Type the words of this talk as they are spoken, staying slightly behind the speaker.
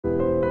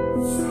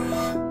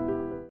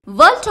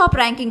World top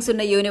rankings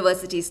ఉన్న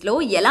యూనివర్సిటీస్లో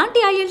ఎలాంటి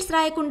IELTS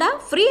రాయకుండా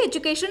free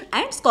education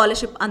and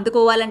scholarship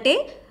అందుకోవాలంటే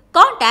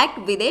contact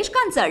Videsh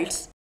consults.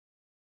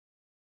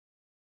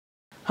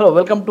 Hello,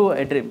 welcome to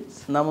iDream.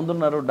 నా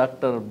ముందున్నారు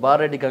డాక్టర్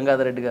రెడ్డి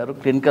గంగాధర్ రెడ్డి గారు,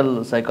 క్లినికల్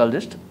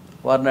సైకాలజిస్ట్.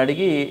 వారిని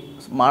అడిగి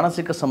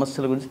మానసిక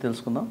సమస్యల గురించి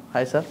తెలుసుకుందాం.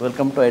 Hi sir,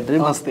 welcome to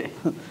iDream. నమస్తే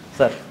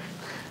సార్.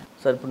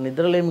 ఇప్పుడు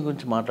నిద్రలేమి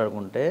గురించి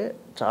మాట్లాడుకుంటే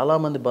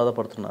చాలామంది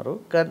బాధపడుతున్నారు,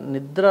 కానీ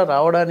నిద్ర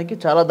రావడానికి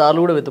చాలా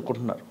దారులు కూడా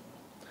వెతుక్కుంటున్నారు.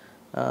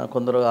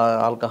 కొందరు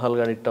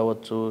ఆల్కహాల్గా అడిక్ట్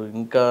అవ్వచ్చు,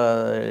 ఇంకా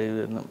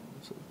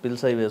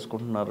పిల్స్ అవి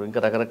వేసుకుంటున్నారు, ఇంకా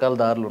రకరకాల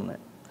దారులు ఉన్నాయి.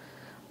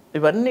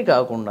 ఇవన్నీ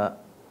కాకుండా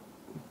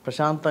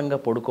ప్రశాంతంగా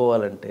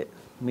పడుకోవాలంటే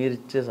మీరు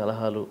ఇచ్చే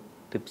సలహాలు,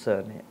 టిప్స్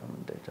అని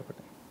అంటే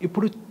చెప్పండి.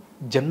 ఇప్పుడు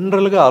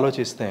జనరల్గా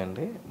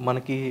ఆలోచిస్తాయండి,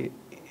 మనకి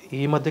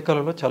ఈ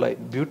మధ్యకాలంలో చాలా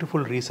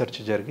బ్యూటిఫుల్ రీసెర్చ్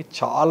జరిగి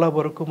చాలా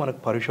వరకు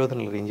మనకు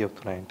పరిశోధనలు ఏం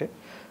చెప్తున్నాయంటే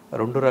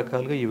 2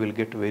 రకాలుగా you will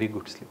get very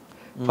good sleep.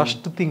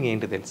 First thing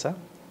ఏంటి తెలుసా?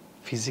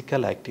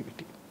 Physical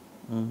activity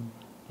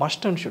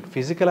must and should.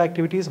 Physical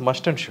activities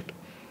must and should.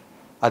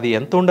 అది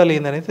ఎంత ఉండాలి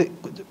ఏందనేది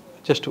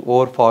just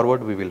over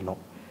forward we will know.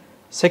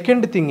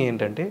 Second thing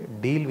ఏంటంటే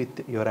deal with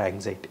your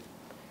anxiety.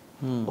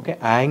 Okay,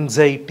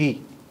 anxiety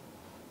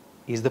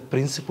is the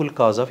principal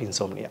cause of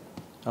insomnia.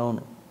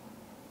 అవును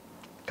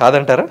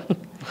కాదంటారా?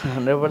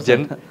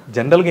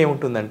 జనరల్గా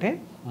ఏముంటుందంటే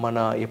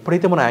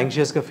ఎప్పుడైతే మనం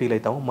యాంగ్షియస్గా ఫీల్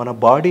అవుతామో మన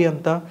బాడీ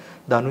అంతా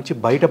దాని నుంచి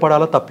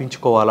బయటపడాలా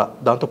తప్పించుకోవాలా,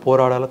 దాంతో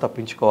పోరాడాలా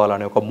తప్పించుకోవాలా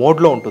అనే ఒక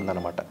మోడ్లో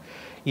ఉంటుందన్నమాట.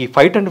 ఈ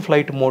ఫైట్ అండ్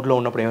ఫ్లైట్ మోడ్లో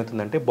ఉన్నప్పుడు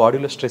ఏమవుతుందంటే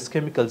బాడీలో స్ట్రెస్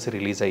కెమికల్స్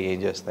రిలీజ్ అయ్యి ఏం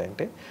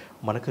చేస్తాయంటే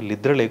మనకు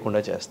నిద్ర లేకుండా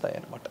చేస్తాయి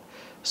అన్నమాట.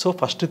 సో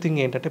ఫస్ట్ థింగ్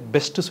ఏంటంటే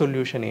బెస్ట్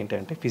సొల్యూషన్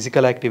ఏంటంటే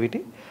ఫిజికల్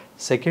యాక్టివిటీ.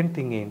 సెకండ్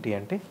థింగ్ ఏంటి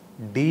అంటే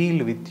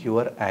డీల్ విత్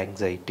యువర్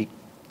యాంగ్జైటీ.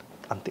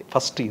 అంతే.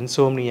 First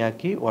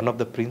ఇన్సోమ్నియాకి one of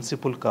the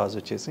principal cause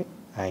వచ్చేసి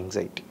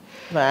యాంగ్జైటీ.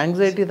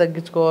 యాంగ్జైటీ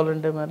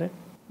తగ్గించుకోవాలంటే మరి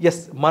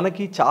ఎస్,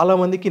 మనకి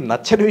చాలామందికి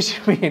నచ్చని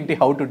విషయం ఏంటి,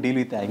 how to deal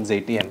with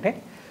anxiety అంటే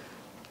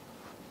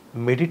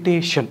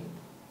మెడిటేషన్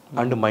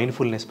అండ్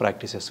మైండ్ఫుల్నెస్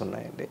ప్రాక్టీసెస్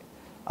ఉన్నాయండి.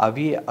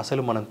 అవి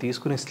అసలు మనం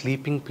తీసుకునే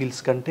స్లీపింగ్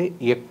పిల్స్ కంటే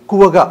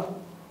ఎక్కువగా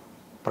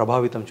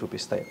ప్రభావితం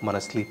చూపిస్తాయి మన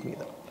స్లీప్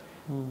మీద.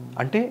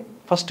 అంటే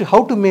first how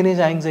to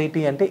manage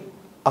anxiety అంటే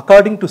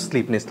అకార్డింగ్ టు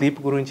స్లీప్. నేను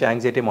స్లీప్ గురించి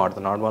యాంగ్జైటీ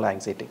మాట్లాడుతున్నాను, నార్మల్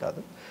యాంగ్జైటీ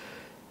కాదు.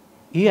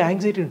 ఈ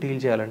యాంగ్జైటీని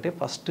డీల్ చేయాలంటే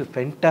ఫస్ట్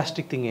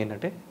ఫెంటాస్టిక్ థింగ్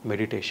ఏంటంటే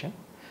మెడిటేషన్.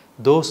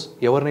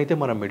 ఎవరినైతే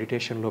మనం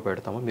మెడిటేషన్లో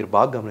పెడతామో మీరు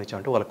బాగా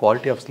గమనించాలంటే వాళ్ళ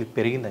క్వాలిటీ ఆఫ్ స్లీప్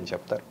పెరిగిందని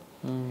చెప్తారు.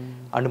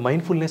 అండ్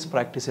మైండ్ఫుల్నెస్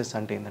ప్రాక్టీసెస్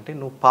అంటే ఏంటంటే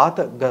నువ్వు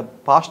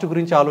పాస్ట్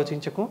గురించి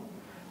ఆలోచించకు,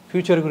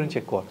 ఫ్యూచర్ గురించి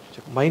ఎక్కువ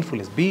ఆలోచించకు.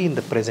 Mindfulness, be in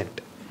the present.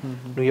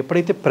 నువ్వు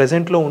ఎప్పుడైతే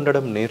ప్రెజెంట్లో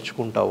ఉండడం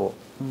నేర్చుకుంటావో,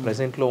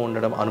 ప్రెజెంట్లో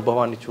ఉండడం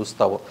అనుభవాన్ని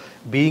చూస్తావో,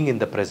 బీయింగ్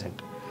ఇన్ ద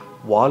ప్రెజెంట్,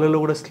 వాళ్ళలో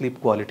కూడా స్లీప్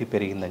క్వాలిటీ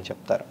పెరిగిందని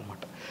చెప్తారు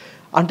అనమాట.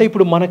 అంటే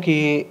ఇప్పుడు మనకి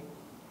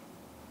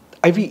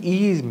ఈ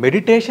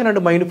మెడిటేషన్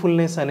అండ్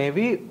మైండ్ఫుల్నెస్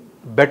అనేవి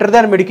బెటర్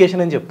దాన్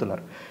మెడికేషన్ అని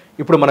చెప్తున్నారు.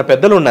 ఇప్పుడు మన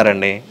పెద్దలు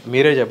ఉన్నారండి,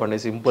 మీరే చెప్పండి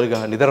సింపుల్గా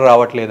నిద్ర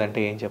రావట్లేదంటే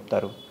ఏం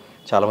చెప్తారు?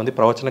 చాలామంది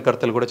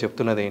ప్రవచనకర్తలు కూడా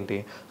చెప్తున్నది ఏంటి,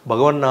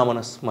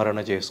 భగవన్నామ స్మరణ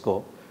చేసుకో,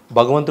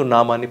 భగవంతుడి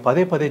నామాన్ని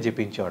పదే పదే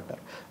జపించు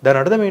అంటారు. దాని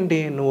అర్థం ఏంటి,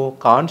 నువ్వు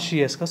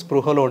కాన్షియస్గా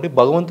స్పృహలో ఉండి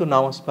భగవంతుడి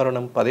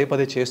నామస్మరణం పదే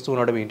పదే చేస్తూ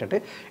ఉండడం ఏంటంటే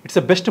it's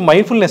the best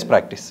mindfulness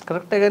practice.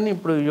 కరెక్టే, కానీ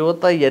ఇప్పుడు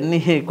యువత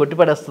ఇవన్నీ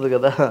కొట్టిపడేస్తుంది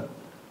కదా.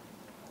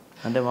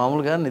 అంటే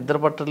మామూలుగా నిద్ర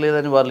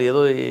పట్టలేదని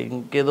వాళ్ళు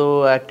ఇంకేదో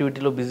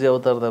యాక్టివిటీలో బిజీ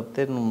అవుతారు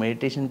తప్పితే నువ్వు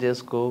మెడిటేషన్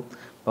చేసుకో,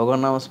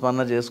 భగవన్నామ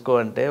స్మరణ చేసుకో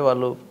అంటే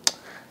వాళ్ళు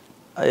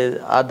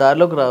ఆ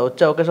దారిలోకి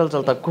వచ్చే అవకాశాలు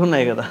చాలా తక్కువ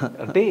ఉన్నాయి కదా.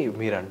 అంటే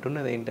మీరు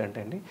అంటున్నది ఏంటంటే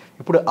అండి,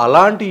 ఇప్పుడు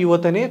అలాంటి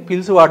యువతనే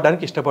పిల్స్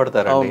వాడడానికి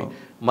ఇష్టపడతారండి.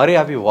 మరి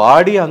అవి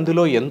వాడి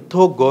అందులో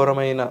ఎంతో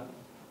ఘోరమైన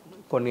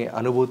కొన్ని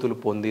అనుభూతులు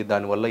పొంది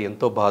దానివల్ల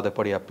ఎంతో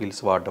బాధపడి ఆ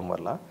పిల్స్ వాడడం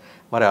వల్ల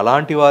మరి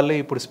అలాంటి వాళ్ళే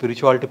ఇప్పుడు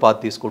స్పిరిచువాలిటీ పాత్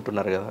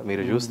తీసుకుంటున్నారు కదా.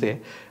 మీరు చూస్తే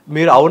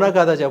మీరు అవునా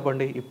కాదా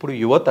చెప్పండి. ఇప్పుడు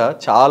యువత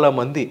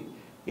చాలామంది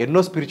ఎన్నో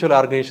స్పిరిచువల్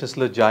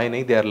ఆర్గనైజేషన్స్లో జాయిన్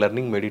అయ్యి they are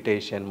learning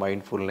meditation,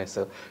 mindfulness,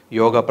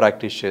 yoga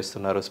practice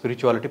చేస్తున్నారు,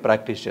 స్పిరిచువాలిటీ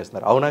ప్రాక్టీస్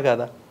చేస్తున్నారు. అవునా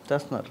కాదా?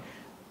 చేస్తున్నారు.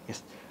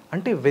 ఎస్.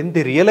 అంటే when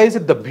the realise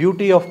the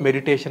beauty of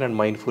meditation and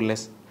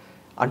mindfulness,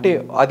 అంటే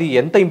అది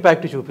ఎంత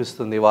ఇంపాక్ట్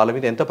చూపిస్తుంది, వాళ్ళ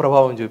మీద ఎంత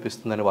ప్రభావం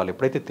చూపిస్తుందని వాళ్ళు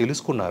ఎప్పుడైతే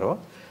తెలుసుకున్నారో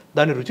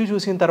దాన్ని రుచి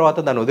చూసిన తర్వాత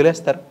దాన్ని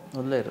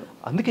వదిలేరు.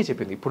 అందుకే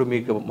చెప్పింది. ఇప్పుడు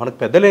మనకు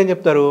పెద్దలు ఏం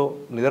చెప్తారు,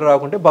 నిద్ర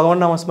రాకుంటే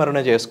భగవన్నామస్మరణ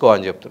చేసుకో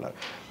అని చెప్తున్నారు.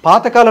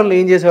 పాతకాలంలో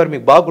ఏం చేసేవారు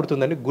మీకు బాగా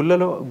గుర్తుందండి,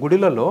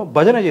 గుడిలలో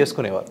భజన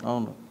చేసుకునేవారు.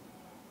 అవును.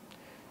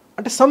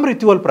 అంటే సమ్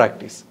రిచువల్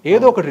ప్రాక్టీస్,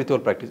 ఏదో ఒక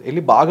రిచువల్ ప్రాక్టీస్,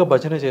 వెళ్ళి బాగా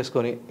భజన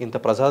చేసుకొని ఇంత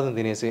ప్రసాదం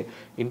తినేసి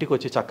ఇంటికి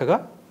వచ్చి చక్కగా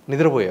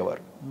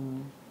నిద్రపోయేవారు.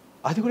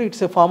 అది కూడా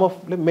it's a form of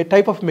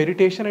type of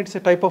meditation, it's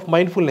a type of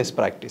mindfulness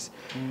practice.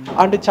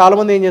 అంటే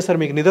చాలామంది ఏం చేస్తారు,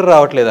 మీకు నిద్ర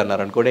రావట్లేదు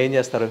అన్నారు అనుకోండి, ఏం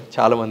చేస్తారు,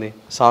 చాలామంది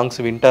సాంగ్స్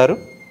వింటారు,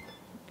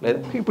 లేదా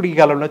ఇప్పుడు ఈ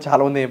కాలంలో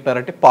చాలామంది ఏం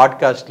చెప్తారంటే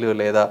పాడ్కాస్ట్లు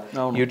లేదా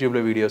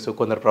యూట్యూబ్లో వీడియోస్,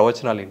 కొందరు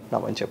ప్రవచనాలు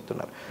వింటున్నామని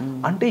చెప్తున్నారు.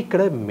 అంటే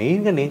ఇక్కడ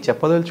మెయిన్గా నేను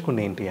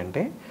చెప్పదలుచుకున్న ఏంటి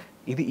అంటే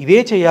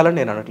ఇదే చేయాలని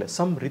నేను అనట్లేదు.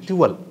 సమ్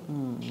రిచువల్,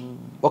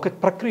 ఒక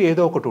ప్రక్రియ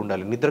ఏదో ఒకటి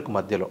ఉండాలి నిద్రకు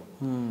మధ్యలో.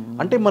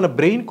 అంటే మన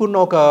బ్రెయిన్కు ఉన్న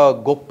ఒక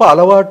గొప్ప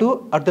అలవాటు,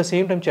 అట్ ద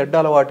సేమ్ టైం చెడ్డ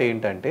అలవాటు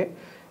ఏంటంటే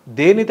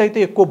దేనితైతే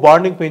ఎక్కువ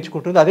బాండింగ్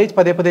పెంచుకుంటుంది అదే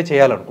పదే పదే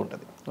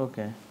చేయాలనుకుంటుంది.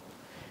 ఓకే.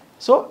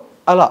 సో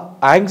అలా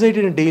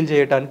యాంగ్జైటీని డీల్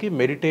చేయడానికి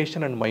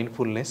meditation and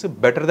mindfulness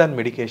better than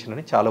medication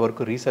అని చాలా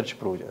వరకు రీసెర్చ్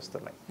ప్రూవ్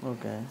చేస్తున్నాయి.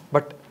 ఓకే.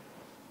 బట్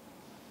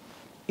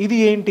ఇది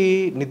ఏంటి,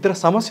 నిద్ర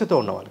సమస్యతో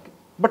ఉన్న వాళ్ళకి.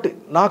 బట్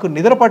నాకు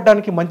నిద్ర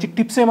పడడానికి మంచి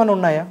టిప్స్ ఏమైనా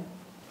ఉన్నాయా?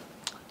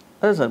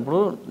 అదే సార్,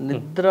 ఇప్పుడు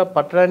నిద్ర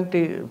పట్టడానికి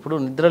ఇప్పుడు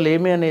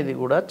నిద్రలేమి అనేది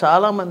కూడా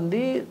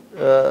చాలామంది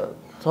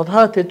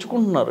స్వతహా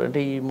తెచ్చుకుంటున్నారు. అంటే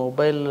ఈ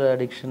మొబైల్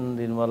అడిక్షన్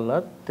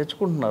దీనివల్ల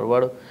తెచ్చుకుంటున్నారు.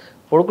 వాడు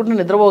పడుకుంటే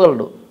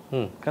నిద్రపోగలడు,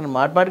 కానీ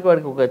మాటిమాటికి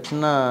వాడికి ఒక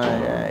చిన్న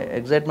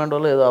ఎగ్జైట్మెంట్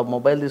వల్ల ఏదో ఆ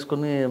మొబైల్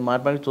తీసుకుని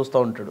మాటిమాటికి చూస్తూ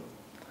ఉంటాడు,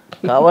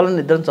 కావాలని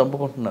నిద్రను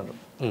చంపుకుంటున్నారు.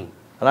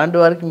 అలాంటి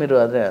వారికి మీరు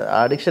అదే ఆ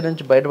అడిక్షన్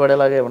నుంచి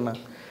బయటపడేలాగా ఏమన్నా?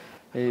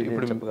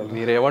 ఇప్పుడు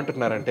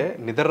మీరేమంటున్నారంటే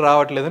నిద్ర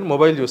రావట్లేదని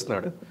మొబైల్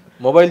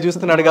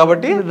చూస్తున్నాడు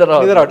కాబట్టి నిద్ర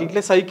రావట్లేదు,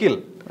 ఇట్లే సైకిల్.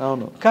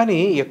 అవును. కానీ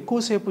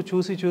ఎక్కువసేపు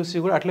చూసి చూసి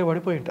కూడా అట్లే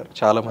పడిపోయి ఉంటారు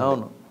చాలా మంది.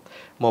 అవును,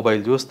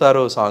 మొబైల్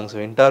చూస్తారు, సాంగ్స్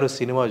వింటారు,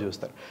 సినిమా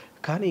చూస్తారు.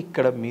 కానీ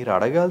ఇక్కడ మీరు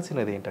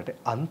అడగాల్సినది ఏంటంటే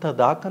అంత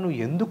దాకా నువ్వు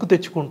ఎందుకు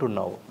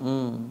తెచ్చుకుంటున్నావు?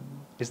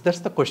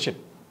 That's the question.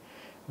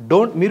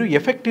 మీరు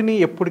ఎఫెక్ట్ని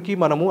ఎప్పటికీ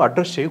మనము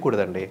అడ్రస్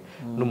చేయకూడదండి.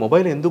 నువ్వు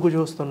మొబైల్ ఎందుకు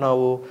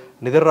చూస్తున్నావు,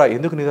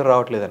 ఎందుకు నిద్ర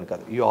రావట్లేదని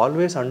కాదు. You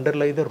always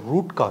అండర్లై the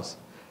root cause.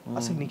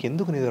 అసలు నీకు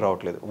ఎందుకు నిద్ర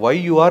రావట్లేదు, why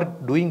you are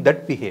doing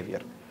that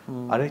behaviour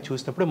అనేది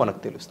చూసినప్పుడే మనకు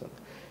తెలుస్తుంది.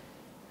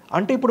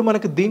 అంటే ఇప్పుడు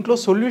మనకి దీంట్లో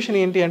సొల్యూషన్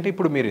ఏంటి అంటే,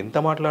 ఇప్పుడు మీరు ఎంత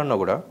మాట్లాడినా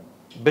కూడా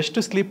బెస్ట్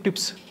స్లీప్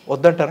టిప్స్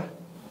వద్దంటారా?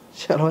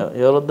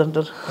 ఎవరు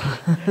వద్దంటారు?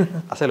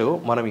 అసలు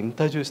మనం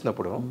ఇంత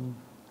చూసినప్పుడు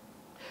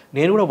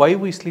నేను కూడా వై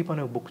వీ స్లీప్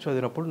అనే బుక్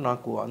చదివినప్పుడు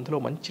నాకు అందులో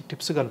మంచి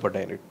టిప్స్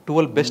కనపడ్డాయి.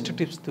 12 best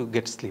tips to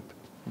get sleep.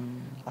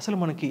 అసలు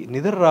మనకి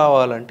నిద్ర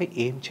రావాలంటే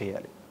ఏం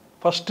చేయాలి?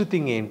 ఫస్ట్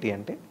థింగ్ ఏంటి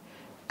అంటే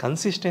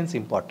కన్సిస్టెన్సీ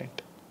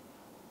ఇంపార్టెంట్.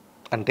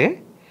 అంటే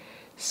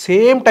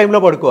సేమ్ టైంలో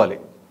పడుకోవాలి.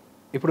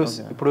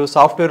 ఇప్పుడు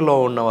సాఫ్ట్వేర్లో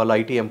ఉన్న వాళ్ళు,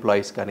 ఐటీ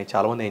ఎంప్లాయీస్ కానీ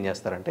చాలామంది ఏం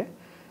చేస్తారంటే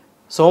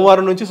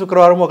సోమవారం నుంచి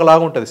శుక్రవారం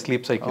ఒకలాగా ఉంటుంది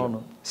స్లీప్ సైకిల్,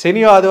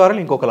 శని ఆదివారం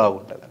ఇంకొకలాగా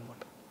ఉంటుంది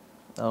అనమాట.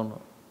 అవును,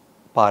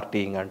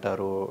 పార్టీయింగ్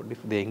అంటారు,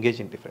 they engage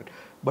in different.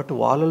 But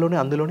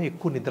అందులోనే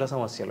ఎక్కువ నిద్ర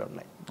సమస్యలు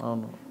ఉన్నాయి.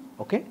 అవును,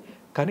 ఓకే.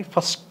 కానీ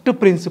ఫస్ట్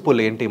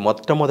ప్రిన్సిపల్ ఏంటి,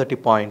 మొట్టమొదటి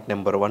పాయింట్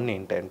నెంబర్ 1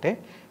 ఏంటంటే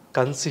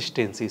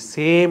కన్సిస్టెన్సీ.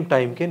 సేమ్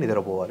టైంకే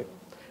నిద్రపోవాలి.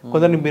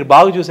 కొందరిని మీరు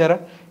బాగా చూసారా,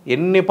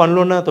 ఎన్ని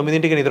పనులున్నా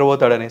 9ంటికి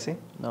నిద్రపోతాడు అనేసి.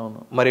 అవును.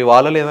 మరి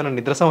వాళ్ళలో ఏదైనా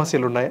నిద్ర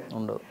సమస్యలు ఉన్నాయా?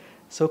 ఉండవు.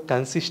 సో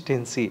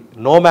కన్సిస్టెన్సీ,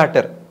 నో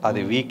మ్యాటర్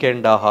అది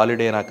వీకెండా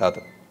హాలిడేనా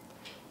కాదు,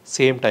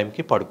 సేమ్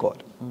టైంకి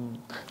పడుకోవాలి.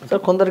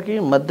 సార్, కొందరికి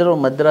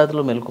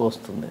మధ్యరాత్రిలో మెలకు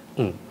వస్తుంది,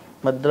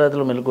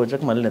 మధ్యరాత్రిలో మెలకు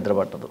వచ్చాక మళ్ళీ నిద్ర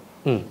పట్టదు.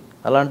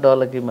 అలాంటి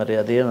వాళ్ళకి మరి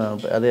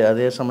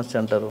అదే సమస్య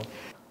అంటారు?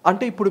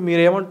 అంటే ఇప్పుడు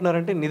మీరు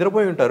ఏమంటున్నారంటే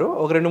నిద్రపోయి ఉంటారు,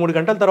 ఒక 2-3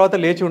 గంటల తర్వాత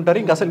లేచి ఉంటారు,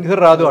 ఇంకా అసలు నిద్ర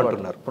రాదు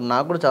అంటున్నారు. ఇప్పుడు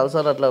నాకు కూడా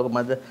చాలాసార్లు అట్లా ఒక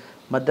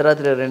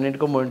మధ్యరాత్రి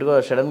 2ంటికో 3ంటికో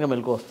సడన్గా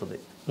మెలకు వస్తుంది,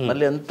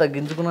 మళ్ళీ ఎంత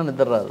తగ్గించుకున్నా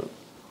నిద్ర రాదు.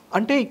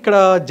 అంటే ఇక్కడ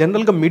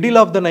జనరల్గా మిడిల్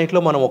ఆఫ్ ద నైట్లో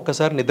మనం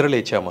ఒక్కసారి నిద్ర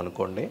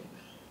లేచామనుకోండి,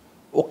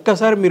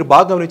 ఒక్కసారి మీరు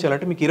బాగా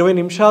గమనించాలంటే మీకు 20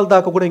 నిమిషాల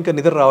దాకా కూడా ఇంకా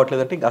నిద్ర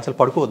రావట్లేదంటే ఇంకా అసలు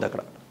పడుకోవద్దు.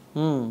 అక్కడ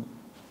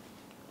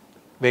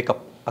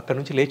వేకప్, అక్కడ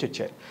నుంచి లేచి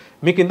వచ్చాయి.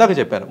 మీకు ఇందాక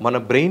చెప్పాను, మన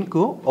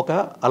బ్రెయిన్కు ఒక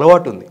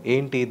అలవాటు ఉంది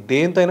ఏంటి,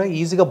 దేనితోనైనా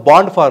ఈజీగా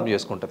బాండ్ ఫార్మ్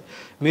చేసుకుంటుంది.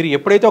 మీరు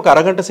ఎప్పుడైతే ఒక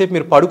అరగంట సేపు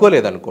మీరు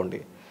పడుకోలేదనుకోండి,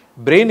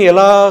 బ్రెయిన్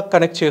ఎలా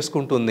కనెక్ట్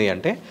చేసుకుంటుంది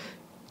అంటే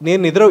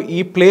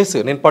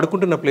నేను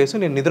పడుకుంటున్న ప్లేస్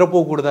నేను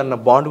నిద్రపోకూడదు అన్న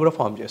బాండ్ కూడా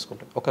ఫామ్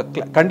చేసుకుంటుంది, ఒక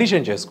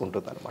కండిషన్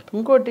చేసుకుంటుంది అనమాట.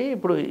 ఇంకోటి,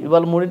 ఇప్పుడు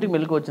ఇవాళ 3ంటికి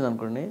మెలకు వచ్చింది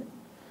అనుకోండి,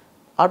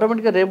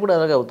 ఆటోమేటిక్గా రేపు కూడా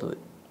అలాగే అవుతుంది,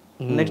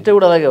 నెక్స్ట్ డే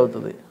కూడా అలాగే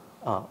అవుతుంది.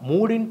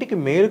 3ంటికి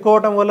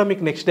మేలుకోవడం వల్ల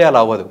మీకు నెక్స్ట్ డే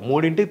అలా అవ్వదు.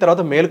 3ంటికి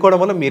తర్వాత మేలుకోవడం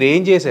వల్ల మీరు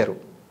ఏం చేశారు,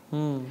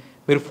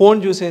 మీరు ఫోన్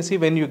చూసేసి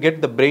when you get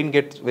the brain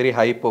gets very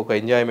hype, ఒక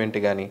ఎంజాయ్మెంట్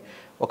కానీ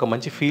ఒక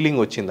మంచి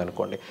ఫీలింగ్ వచ్చింది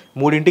అనుకోండి,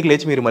 3ంటికి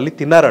లేచి మీరు మళ్ళీ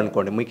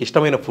తిన్నారనుకోండి మీకు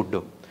ఇష్టమైన ఫుడ్,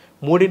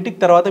 3ంటికి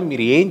తర్వాత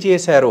మీరు ఏం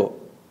చేశారో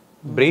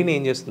బ్రెయిన్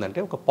ఏం చేస్తుందంటే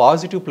ఒక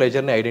పాజిటివ్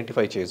ప్లెజర్ని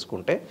ఐడెంటిఫై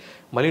చేసుకుంటే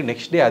మళ్ళీ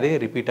నెక్స్ట్ డే అదే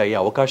రిపీట్ అయ్యే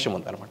అవకాశం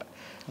ఉందన్నమాట.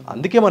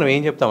 అందుకే మనం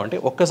ఏం చెప్తామంటే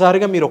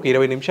ఒక్కసారిగా మీరు ఒక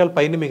 20 నిమిషాల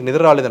పైన మీకు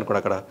నిద్ర రాలేదనుకోండి,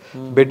 అక్కడ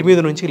బెడ్ మీద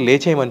నుంచి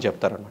లేచేయమని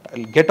చెప్తారనమాట.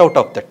 Get out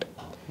of that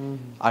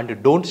and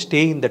don't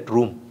stay in that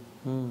room,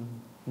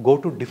 go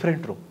to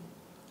different room,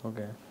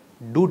 okay,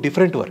 do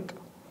different work.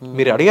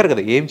 మీరు అడిగారు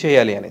కదా ఏం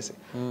చేయాలి అనేసి,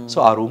 సో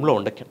ఆ రూమ్లో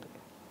ఉండకండి,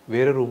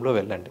 వేరే రూమ్లో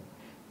వెళ్ళండి,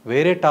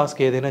 వేరే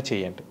టాస్క్ ఏదైనా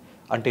చేయండి.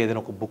 అంటే ఏదైనా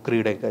ఒక బుక్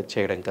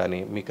చేయడం కానీ,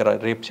 మీకు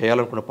రేపు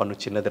చేయాలనుకున్న పన్ను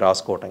చిన్నది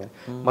రాసుకోవటం కానీ.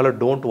 మళ్ళీ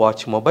don't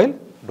watch mobile,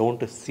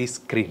 don't see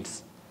screens,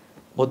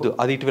 వద్దు.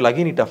 అది it will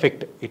again it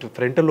affect, it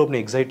frontal లోబ్ని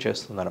excite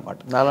చేస్తుంది అనమాట.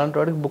 అలాంటి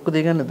వాడికి బుక్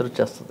దిగా నిద్ర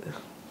వచ్చేస్తుంది.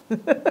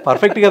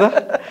 పర్ఫెక్ట్ కదా,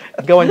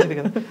 ఇంకా మంచిది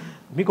కదా.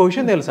 మీకు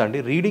విషయం తెలుసా అండి,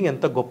 రీడింగ్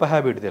ఎంత గొప్ప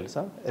హ్యాబిట్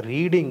తెలుసా?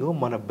 రీడింగ్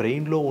మన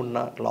బ్రెయిన్లో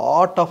ఉన్న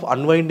లాట్ ఆఫ్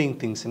అన్వైండింగ్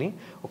థింగ్స్ని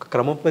ఒక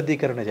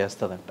క్రమబద్ధీకరణ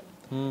చేస్తుందంట.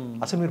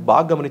 అసలు మీరు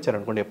బాగా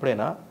గమనించారనుకోండి,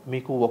 ఎప్పుడైనా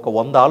మీకు ఒక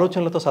 100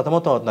 ఆలోచనలతో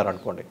సతమతం అవుతున్నారు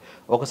అనుకోండి,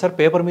 ఒకసారి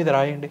పేపర్ మీద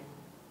రాయండి,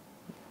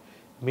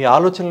 మీ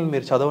ఆలోచనలు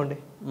మీరు చదవండి,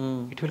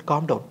 it will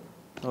calm down.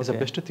 It's the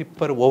best tip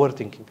for over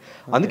thinking.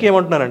 అందుకే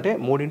ఏమంటున్నానంటే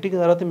 3ంటికి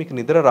తర్వాత మీకు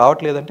నిద్ర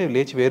రావట్లేదంటే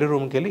లేచి వేరే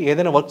రూమ్కి వెళ్ళి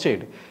ఏదైనా వర్క్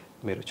చేయండి.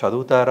 మీరు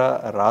చదువుతారా,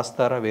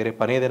 రాస్తారా, వేరే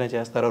పని ఏదైనా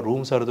చేస్తారా,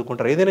 రూమ్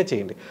సర్దుకుంటారా, ఏదైనా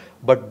చేయండి,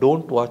 but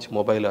don't watch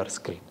mobile or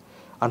screen.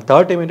 And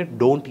third ఏమంటే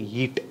డోంట్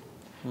ఈట్.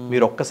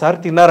 మీరు ఒక్కసారి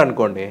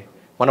తిన్నారనుకోండి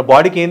మన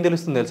బాడీకి ఏం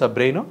తెలుస్తుంది తెలుసా?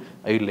 బ్రెయిన్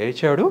అవి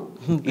లేచాడు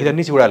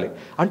ఇదన్నీ చూడాలి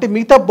అంటే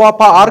మిగతా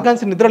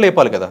ఆర్గాన్స్ నిద్ర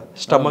లేపాలి కదా,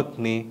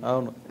 స్టమక్ని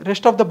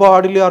రెస్ట్ ఆఫ్ ద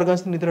బాడీలో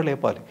ఆర్గాన్స్ని నిద్ర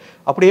లేపాలి.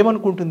 అప్పుడు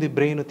ఏమనుకుంటుంది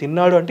బ్రెయిన్?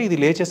 తిన్నాడు అంటే ఇది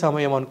లేచే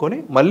సమయం అనుకొని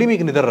మళ్ళీ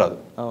మీకు నిద్ర రాదు.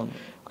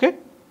 Okay,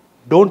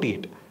 don't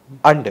eat.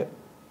 అండ్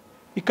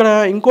ఇక్కడ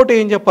ఇంకోటి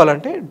ఏం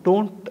చెప్పాలంటే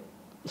don't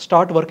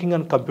start working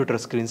on computer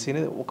screens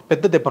అనేది ఒక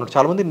పెద్ద దెబ్బ.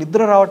 చాలామంది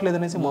నిద్ర రావట్లేదు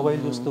అనేసి మొబైల్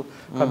చూస్తూ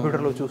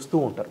కంప్యూటర్లో చూస్తూ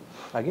ఉంటారు.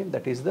 Again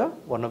that is the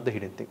one of the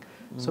hidden thing.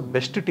 So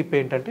best tip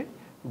ఏంటంటే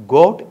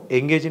go out,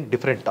 engage in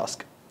different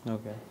task.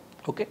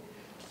 Okay,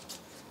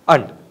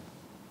 and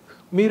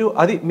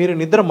మీరు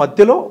నిద్ర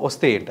మధ్యలో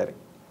వస్తే ఏంటని.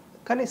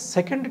 కానీ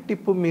సెకండ్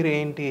టిప్ మీరు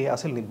ఏంటి,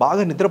 అసలు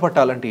బాగా నిద్ర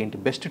పట్టాలంటే ఏంటి,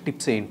 బెస్ట్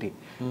టిప్స్ ఏంటి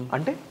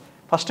అంటే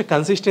ఫస్ట్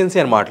కన్సిస్టెన్సీ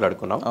అని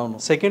మాట్లాడుకున్నాం.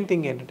 సెకండ్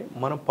థింగ్ ఏంటంటే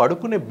మనం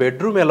పడుకునే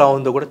బెడ్రూమ్ ఎలా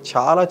ఉందో కూడా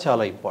చాలా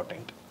చాలా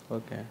important.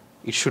 Okay,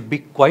 it should be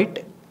quiet,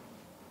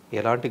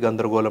 ఎలాంటి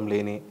గందరగోళం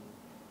లేని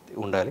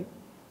ఉండాలి.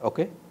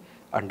 ఓకే,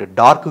 అండ్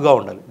డార్క్గా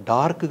ఉండాలి.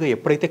 డార్క్గా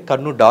ఎప్పుడైతే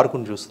కన్ను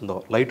డార్క్ను చూస్తుందో,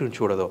 లైట్ని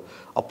చూడదో,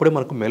 అప్పుడే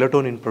మనకు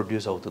మెలటోనిన్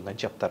ప్రొడ్యూస్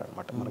అవుతుందని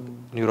చెప్తారనమాట మనకు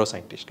న్యూరో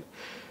సైంటిస్టులు.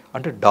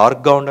 అంటే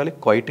డార్క్గా ఉండాలి,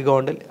 క్వైట్గా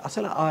ఉండాలి.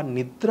 అసలు ఆ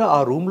నిద్ర ఆ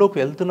రూమ్లోకి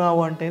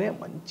వెళ్తున్నావు అంటేనే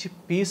మంచి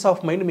పీస్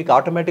ఆఫ్ మైండ్ మీకు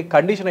ఆటోమేటిక్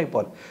కండిషన్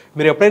అయిపోవాలి.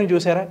 మీరు ఎప్పుడైనా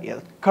చూసారా,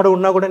 ఎక్కడ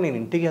ఉన్నా కూడా నేను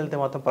ఇంటికి వెళ్తే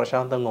మాత్రం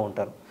ప్రశాంతంగా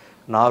ఉంటాను,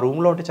 నా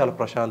రూమ్లో ఉంటే చాలా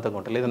ప్రశాంతంగా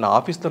ఉంటాను, లేదా నా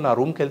ఆఫీస్తో నా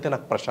రూమ్కి వెళ్తే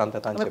నాకు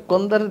ప్రశాంతత అని చెప్పి.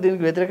 కొందరు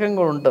దీనికి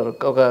వ్యతిరేకంగా ఉంటారు.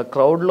 ఒక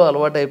క్రౌడ్లో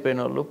అలవాటు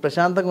అయిపోయిన వాళ్ళు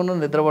ప్రశాంతంగా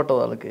ఉన్న నిద్ర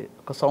పట్టదు వాళ్ళకి,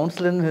 ఒక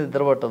సౌండ్స్ లేని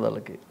నిద్ర పట్టదు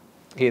వాళ్ళకి.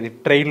 ఏది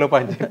ట్రైన్లో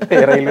పనిచేసే,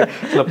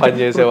 రైల్వేలో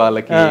పనిచేసే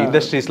వాళ్ళకి,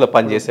 ఇండస్ట్రీస్లో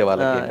పనిచేసే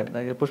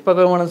వాళ్ళకి. పుష్పక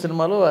విమానం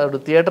సినిమాలో వాడు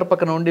థియేటర్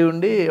పక్కన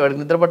ఉండి వాడికి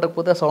నిద్ర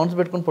పట్టకపోతే ఆ సౌండ్స్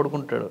పెట్టుకుని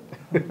పడుకుంటాడు.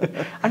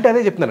 అంటే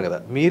అదే చెప్తున్నాను కదా,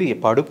 మీరు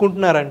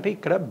పడుకుంటున్నారంటే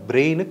ఇక్కడ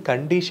బ్రెయిన్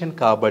కండిషన్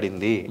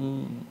కాబడింది.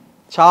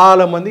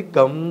 చాలా మంది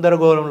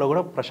గందరగోళంలో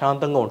కూడా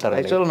ప్రశాంతంగా ఉంటారు.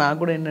 యాక్చువల్గా నాకు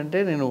కూడా ఏంటంటే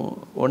నేను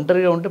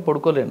ఒంటరిగా ఉంటే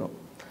పడుకోలేను.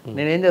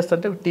 నేనేం చేస్తా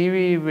అంటే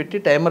టీవీ పెట్టి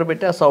టైమర్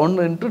పెట్టి ఆ సౌండ్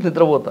వింటూ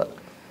నిద్రపోతా.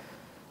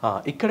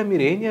 ఇక్కడ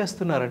మీరు ఏం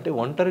చేస్తున్నారంటే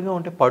ఒంటరిగా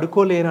ఉంటే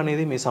పడుకోలేరు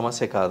అనేది మీ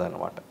సమస్య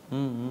కాదనమాట.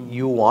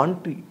 You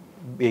want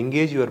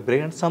engage your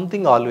brain and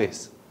something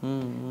always.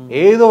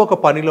 ఏదో ఒక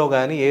పనిలో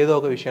కానీ ఏదో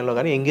ఒక విషయంలో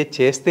కానీ ఎంగేజ్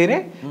చేస్తేనే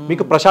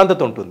మీకు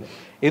ప్రశాంతత ఉంటుంది.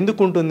 ఎందుకు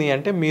ఉంటుంది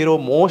అంటే మీరు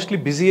మోస్ట్లీ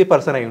బిజీ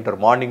పర్సన్ అయి ఉంటారు,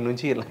 మార్నింగ్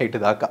నుంచి నైట్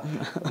దాకా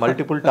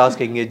మల్టిపుల్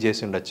టాస్క్ ఎంగేజ్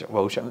చేసి ఉండొచ్చు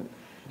బహుశా.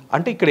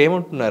 అంటే ఇక్కడ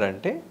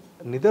ఏమంటున్నారంటే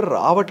నిద్ర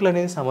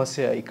రావట్లనేది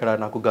సమస్య. ఇక్కడ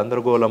నాకు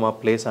గందరగోళమా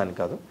ప్లేస్ అని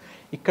కాదు,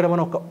 ఇక్కడ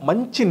మనం ఒక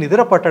మంచి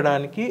నిద్ర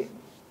పట్టడానికి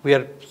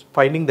వీఆర్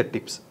ఫైండింగ్ ద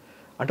టిప్స్.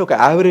 అంటే ఒక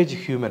యావరేజ్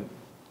హ్యూమన్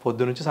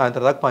పొద్దు నుంచి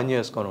సాయంత్రం దాకా పని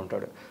చేసుకొని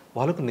ఉంటాడు,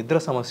 వాళ్ళకు నిద్ర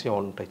సమస్య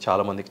ఉంటాయి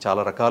చాలామందికి,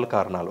 చాలా రకాల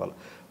కారణాల వల్ల.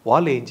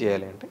 వాళ్ళు ఏం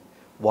చేయాలి అంటే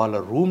వాళ్ళ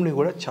రూమ్ని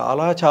కూడా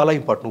చాలా చాలా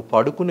ఇంపార్టెంట్. నువ్వు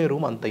పడుకునే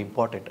రూమ్ అంత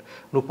ఇంపార్టెంట్.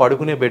 నువ్వు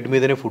పడుకునే బెడ్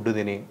మీదనే ఫుడ్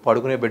తిని,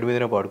 పడుకునే బెడ్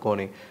మీదనే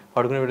పడుకొని,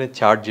 పడుకునే బెడ్ మీద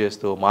చాట్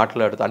చేస్తూ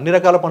మాట్లాడుతూ అన్ని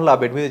రకాల పనులు ఆ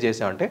బెడ్ మీద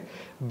చేసామంటే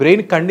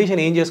బ్రెయిన్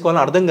కండిషన్ ఏం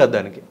చేసుకోవాలని అర్థం కాదు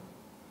దానికి.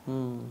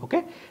 Okay,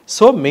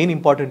 so main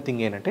important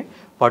thing ఏంటంటే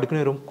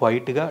పడుకునే రూమ్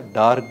క్వైట్గా,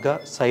 డార్క్గా,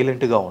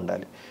 సైలెంట్గా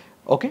ఉండాలి.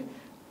 ఓకే,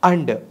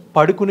 అండ్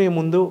పడుకునే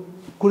ముందు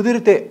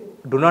కుదిరితే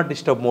డు నాట్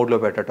డిస్టర్బ్ మోడ్లో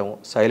పెట్టడము,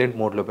 సైలెంట్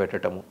మోడ్లో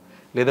పెట్టడము,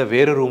 లేదా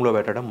వేరే రూమ్లో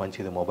పెట్టడం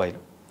మంచిది mobile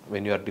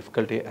when you are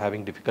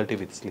having difficulty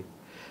with sleep.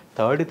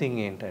 Third thing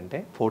ఏంటంటే,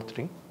 ఫోర్త్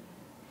థింగ్,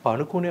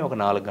 పడుకునే ఒక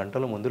 4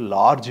 గంటల ముందు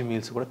లార్జ్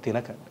మీల్స్ కూడా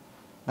తినకండి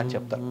అని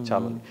చెప్తారు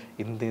చాలామంది.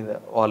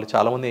 వాళ్ళు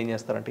చాలామంది ఏం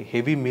చేస్తారంటే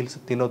హెవీ మీల్స్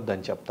తినొద్దు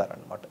అని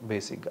చెప్తారనమాట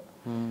బేసిక్గా.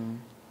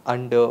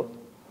 అండ్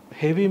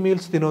హెవీ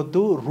మీల్స్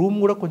తినొద్దు, రూమ్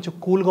కూడా కొంచెం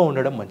కూల్గా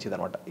ఉండడం మంచిది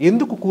అనమాట.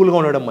 ఎందుకు కూల్గా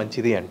ఉండడం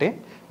మంచిది అంటే,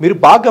 మీరు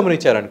బాగా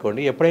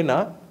గమనించారనుకోండి, ఎప్పుడైనా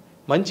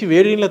మంచి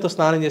వేడి నీళ్ళతో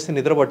స్నానం చేస్తే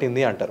నిద్ర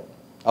పట్టింది అంటారు,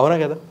 అవునా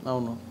కదా?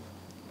 అవును.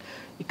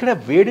 ఇక్కడ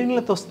వేడి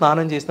నీళ్ళతో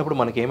స్నానం చేసినప్పుడు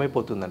మనకి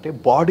ఏమైపోతుందంటే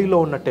బాడీలో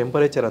ఉన్న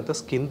టెంపరేచర్ అంతా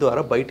స్కిన్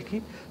ద్వారా బయటికి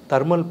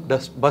థర్మల్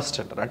బస్ట్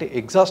అంటారు, అంటే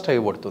ఎగ్జాస్ట్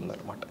అయిపోతుంది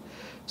అనమాట.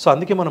 సో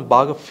అందుకే మనం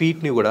బాగా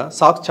ఫీట్ని కూడా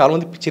సాక్స్,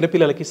 చాలామంది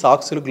చిన్నపిల్లలకి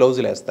సాక్స్లు,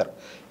 గ్లౌజులు వేస్తారు.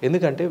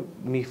 ఎందుకంటే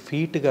మీ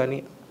ఫీట్ కానీ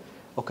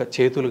ఒక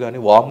చేతులు కానీ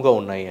వామ్గా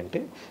ఉన్నాయి అంటే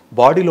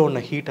బాడీలో ఉన్న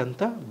హీట్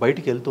అంతా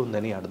బయటికి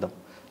వెళ్తుందని అర్థం.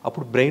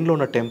 అప్పుడు బ్రెయిన్లో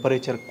ఉన్న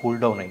టెంపరేచర్ కూల్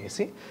డౌన్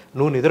అయ్యేసి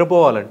నువ్వు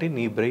నిద్రపోవాలంటే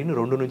నీ బ్రెయిన్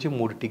 2 నుంచి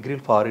 3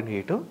 డిగ్రీలు ఫారెన్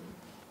హీట్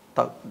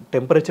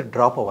టెంపరేచర్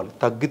డ్రాప్ అవ్వాలి,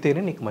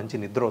 తగ్గితేనే నీకు మంచి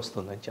నిద్ర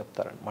వస్తుందని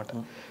చెప్తారనమాట.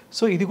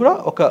 సో ఇది కూడా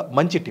ఒక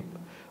మంచి టిప్.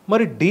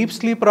 మరి డీప్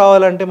స్లీప్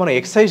రావాలంటే మనం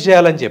ఎక్సర్సైజ్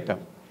చేయాలని చెప్పాం.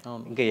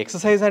 ఇంకా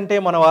ఎక్సర్సైజ్ అంటే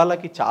మన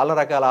వాళ్ళకి చాలా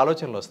రకాల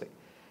ఆలోచనలు వస్తాయి.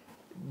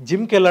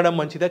 జిమ్కి వెళ్ళడం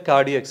మంచిదా,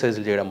 కార్డియో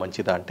ఎక్సర్సైజులు చేయడం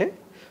మంచిదా అంటే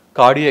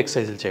కార్డియో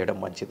ఎక్సర్సైజులు చేయడం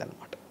మంచిది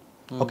అనమాట.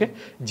 ఓకే,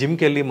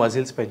 జిమ్కి వెళ్ళి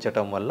మజిల్స్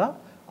పెంచడం వల్ల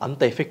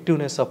అంత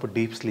ఎఫెక్టివ్నెస్ ఆఫ్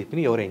డీప్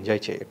స్లీప్ని ఎవరు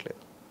ఎంజాయ్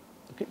చేయట్లేదు.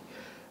 ఓకే,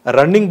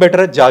 రన్నింగ్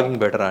బెటరా, జాగింగ్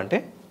బెటరా అంటే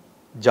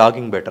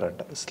జాగింగ్ బెటర్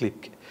అంటారు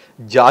స్లీప్కి.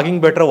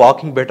 జాగింగ్ బెటర్,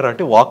 వాకింగ్ బెటర్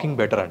అంటే వాకింగ్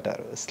బెటర్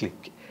అంటారు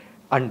స్లీప్కి.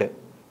 అండ్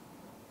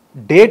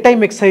డే టైం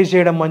ఎక్సర్సైజ్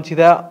చేయడం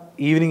మంచిదా,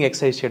 ఈవినింగ్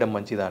ఎక్సర్సైజ్ చేయడం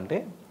మంచిదా అంటే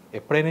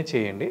ఎప్పుడైనా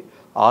చేయండి.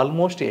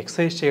 ఆల్మోస్ట్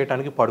ఎక్సర్సైజ్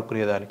చేయడానికి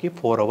పడుకునేదానికి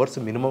 4 అవర్స్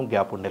మినిమం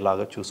గ్యాప్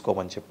ఉండేలాగా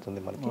చూసుకోమని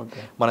చెప్తుంది మనకి,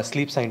 మన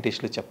స్లీప్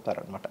సైంటిస్టులు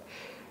చెప్తారనమాట.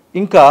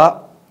 ఇంకా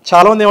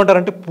చాలామంది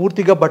ఏమంటారంటే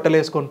పూర్తిగా బట్టలు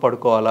వేసుకొని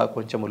పడుకోవాలా,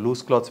 కొంచెం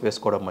లూజ్ క్లాత్స్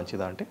వేసుకోవడం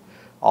మంచిదా అంటే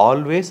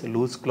always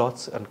loose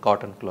clothes and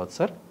cotton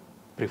clothes are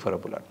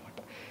preferable అనమాట.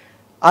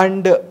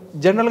 అండ్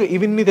జనరల్గా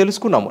ఇవన్నీ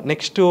తెలుసుకున్నాము.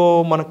 నెక్స్ట్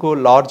మనకు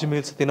లార్జ్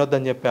మీల్స్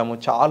తినొద్దని చెప్పాము.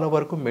 చాలా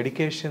వరకు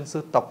మెడికేషన్స్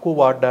తక్కువ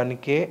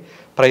వాడడానికే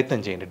ప్రయత్నం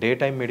చేయండి. Day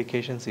time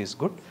medications is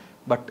good,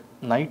 but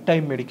night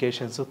time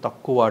medications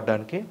తక్కువ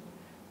వాడడానికే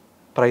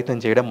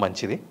ప్రయత్నం చేయడం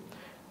మంచిది.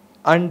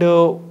 అండ్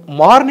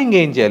మార్నింగ్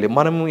ఏం చేయాలి,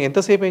 మనం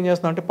ఎంతసేపు ఏం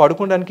చేస్తున్నాం అంటే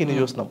పడుకోవడానికి ఇన్ని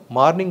చూస్తున్నాం.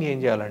 మార్నింగ్ ఏం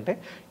చేయాలంటే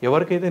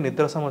ఎవరికైతే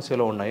నిద్ర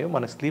సమస్యలు ఉన్నాయో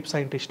మన స్లీప్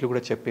సైంటిస్టులు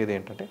కూడా చెప్పేది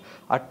ఏంటంటే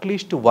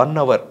అట్లీస్ట్ 1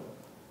 అవర్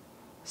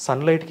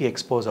సన్లైట్కి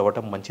ఎక్స్పోజ్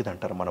అవ్వటం మంచిది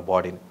అంటారు మన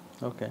బాడీని.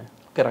 ఓకే,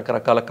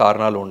 రకరకాల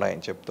కారణాలు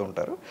ఉన్నాయని చెప్తూ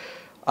ఉంటారు.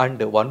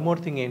 అండ్ వన్ మోర్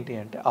థింగ్ ఏంటి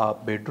అంటే ఆ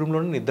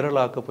బెడ్రూమ్లో నిద్ర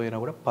లేకపోయినా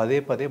కూడా పదే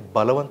పదే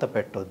బలవంత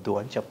పెట్టొద్దు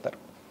అని చెప్తారు.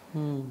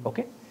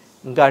 ఓకే,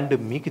 ఇంకా అండ్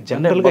మీకు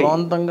జనరల్గా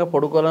బలవంతంగా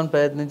పడుకోవాలని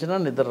ప్రయత్నించినా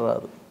నిద్ర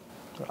రాదు.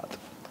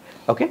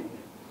 Okay,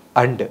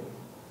 and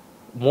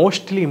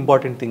mostly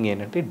important thing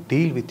ఏంటంటే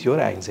డీల్ విత్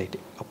యువర్ యాంగ్జైటీ.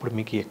 అప్పుడు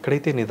మీకు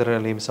ఎక్కడైతే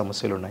నిద్రలేమి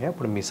సమస్యలు ఉన్నాయో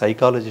అప్పుడు మీ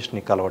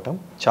సైకాలజిస్ట్ని కలవటం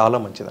చాలా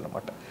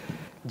మంచిదన్నమాట.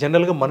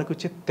 జనరల్గా మనకు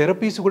వచ్చే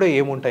థెరపీస్ కూడా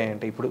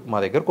ఏముంటాయంటే ఇప్పుడు మా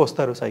దగ్గరకు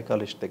వస్తారు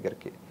సైకాలజిస్ట్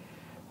దగ్గరికి.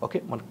 ఓకే,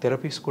 మనకు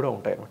థెరపీస్ కూడా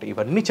ఉంటాయి అన్నమాట.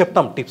 ఇవన్నీ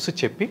చెప్తాం, టిప్స్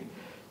చెప్పి.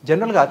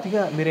 జనరల్గా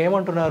అతిగా మీరు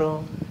ఏమంటున్నారు,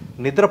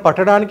 నిద్ర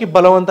పట్టడానికి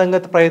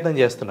బలవంతంగా ప్రయత్నం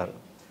చేస్తున్నారు.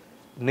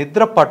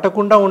 నిద్ర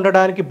పట్టకుండా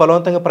ఉండడానికి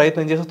బలవంతంగా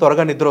ప్రయత్నం చేస్తే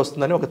త్వరగా నిద్ర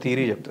వస్తుందని ఒక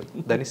థియరీ చెప్తుంది.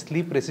 దాన్ని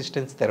స్లీప్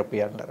రెసిస్టెన్స్ థెరపీ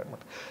అంటారు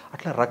అనమాట.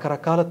 అట్లా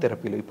రకరకాల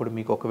థెరపీలు. ఇప్పుడు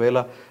మీకు ఒకవేళ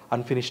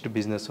అన్ఫినిష్డ్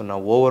బిజినెస్ ఉన్న,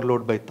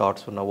 ఓవర్లోడ్ బై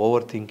థాట్స్ ఉన్న,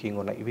 ఓవర్ థింకింగ్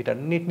ఉన్న,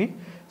 వీటన్నిటిని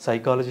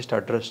సైకాలజిస్ట్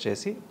అడ్రస్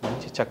చేసి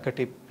మంచి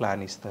చక్కటి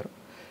ప్లాన్ ఇస్తారు.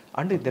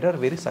 And there are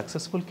very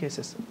successful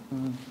cases.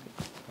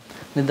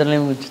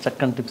 నిద్రలేమి గురించి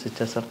చక్కని టిప్స్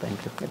ఇచ్చారు sir.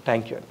 Thank you.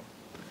 Thank you అండి.